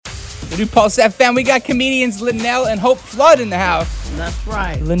The new Pulse FM. We got comedians Luenelle and Hope Flood in the house. That's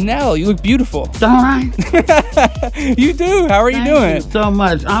right. Luenelle, you look beautiful. Don't I? You do. How are you doing? Thank you so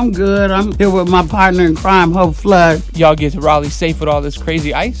much. I'm good. I'm here with my partner in crime, Hope Flood. Y'all get to Raleigh safe with all this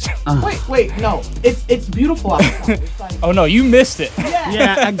crazy ice? Wait, no. It's beautiful outside. It's like, Oh no, you missed it.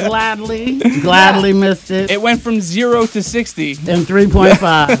 Yeah, I gladly missed it. It went from 0 to 60. In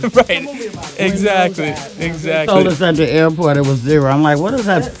 3.5. Right. Exactly. Told us at the airport it was 0. I'm like, what does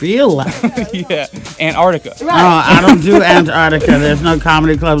that feel like? Yeah. Antarctica. No, I don't do Antarctica. There's no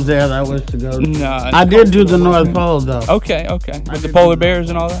comedy clubs there that I wish to go to. No. I did do the North Pole though. Okay. With the polar bears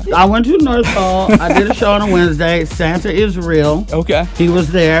and all that? I went to North Pole. I did a show on a Wednesday. Santa is real. Okay. He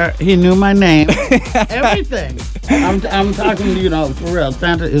was there. He knew my name. Everything. I'm talking to you know for real.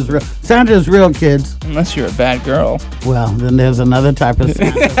 Santa is real. Santa is real, kids. Unless you're a bad girl. Well, then there's another type of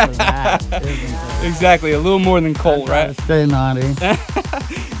Santa for that. Isn't there? Exactly. A little more than cold, right? Stay naughty.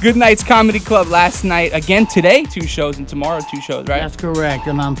 Good Nights Comedy Club last night. Again today, 2 shows, and tomorrow 2 shows, right? That's correct.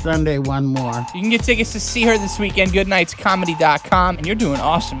 And on Sunday, one more. You can get tickets to see her this weekend, goodnightscomedy.com. And you're doing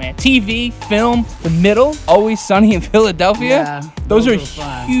awesome, man. TV, film, The Middle, Always Sunny in Philadelphia. Yeah, Those are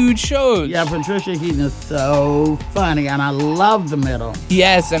fun. huge shows. Yeah, Patricia Heaton is so funny, and I love The Middle.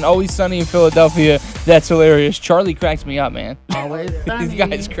 Yes, and Always Sunny in Philadelphia. That's hilarious. Charlie cracks me up, man. Always Sunny. This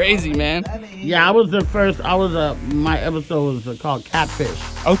guy's crazy, man. Yeah, I was the first. My episode was called Catfish.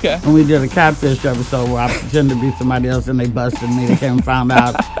 Okay. And we did a catfish episode where I pretended to be somebody else and they busted me. They came and found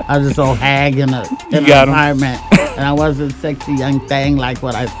out I was this old hag in an apartment. And I wasn't a sexy young thing like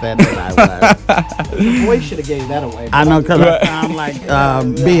what I said that I was. the voice should have gave that away. I know because I sound like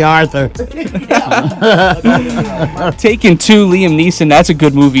B. Arthur. Taken 2, Liam Neeson. That's a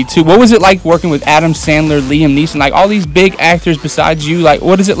good movie, too. What was it like working with Adam Sandler, Liam Neeson? Like, all these big actors besides you, like,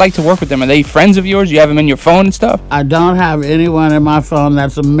 what is it like to work with them? Are they friends of yours? You have them in your phone and stuff? I don't have anyone in my phone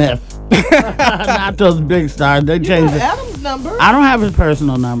that's a myth. Not those big stars. They changed it. Adam's number? I don't have his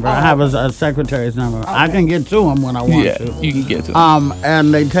personal number. I have a secretary's number. Okay. I can get to him when I want to. You can get to him.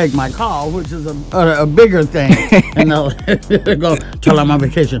 And they take my call, which is a bigger thing. And they'll go, tell them I'm on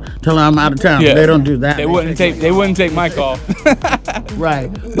vacation. Tell them I'm out of town. Yeah. They don't do that. They wouldn't take my call.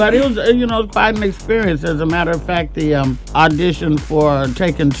 Right. But it was, quite an experience. As a matter of fact, the audition for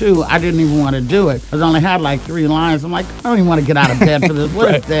Taken 2, I didn't even want to do it. I only had like 3 lines. I'm like, I don't even want to get out of bed for this.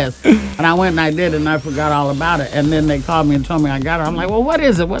 What is this? And I went and I did it, and I forgot all about it. And then they called me and told me I got it. I'm like, well, what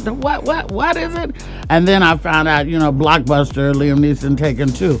is it? What is it? And then I found out, Blockbuster, Liam Neeson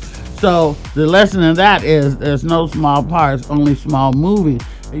Taken 2. So the lesson in that is there's no small parts, only small movies.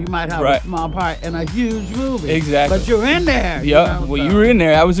 You might have a small part in a huge movie. Exactly. But you're in there. Yeah. Well, you were in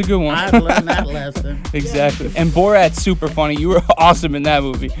there. That was a good one. I've learned that lesson. Exactly. And Borat's super funny. You were awesome in that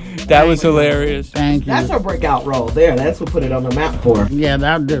movie. That was hilarious. Thank you. That's our breakout role there. That's what put it on the map for. Yeah,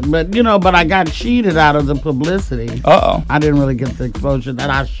 that did. But I got cheated out of the publicity. Uh-oh. I didn't really get the exposure that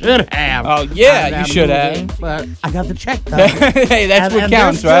I should have. Oh, yeah, you should have. But I got the check though. Hey, that's what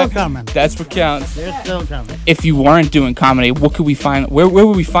counts, they're right? Still coming. That's what counts. They're still coming. If you weren't doing comedy, what could we find? Where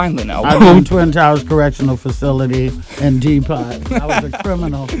would we find Luenelle? I was in Twin Towers Correctional Facility in Depot. I was a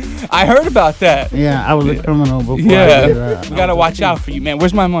criminal. I heard about that. Yeah, I was a criminal before I did that. We gotta watch out for you, man.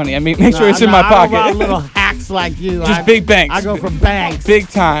 Where's my money? I mean, make sure it's in my pocket. I don't little hacks like you. Just big banks. I go for banks. Big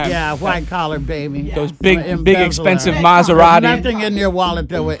time. Yeah, white collar, baby. Those big expensive There's Maserati. nothing in your wallet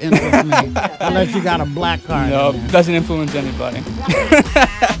that would influence me unless you got a black card. No, doesn't influence anybody.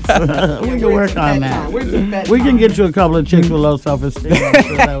 We can work on that. We can get you a couple of chicks with low self-esteem. I'm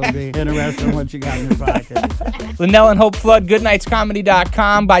sure that would be interesting what you got in your pocket. Luenelle and Hope Flood,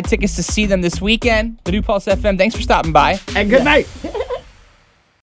 goodnightscomedy.com. Buy tickets to see them this weekend. The new Pulse FM. Thanks for stopping by. And good night.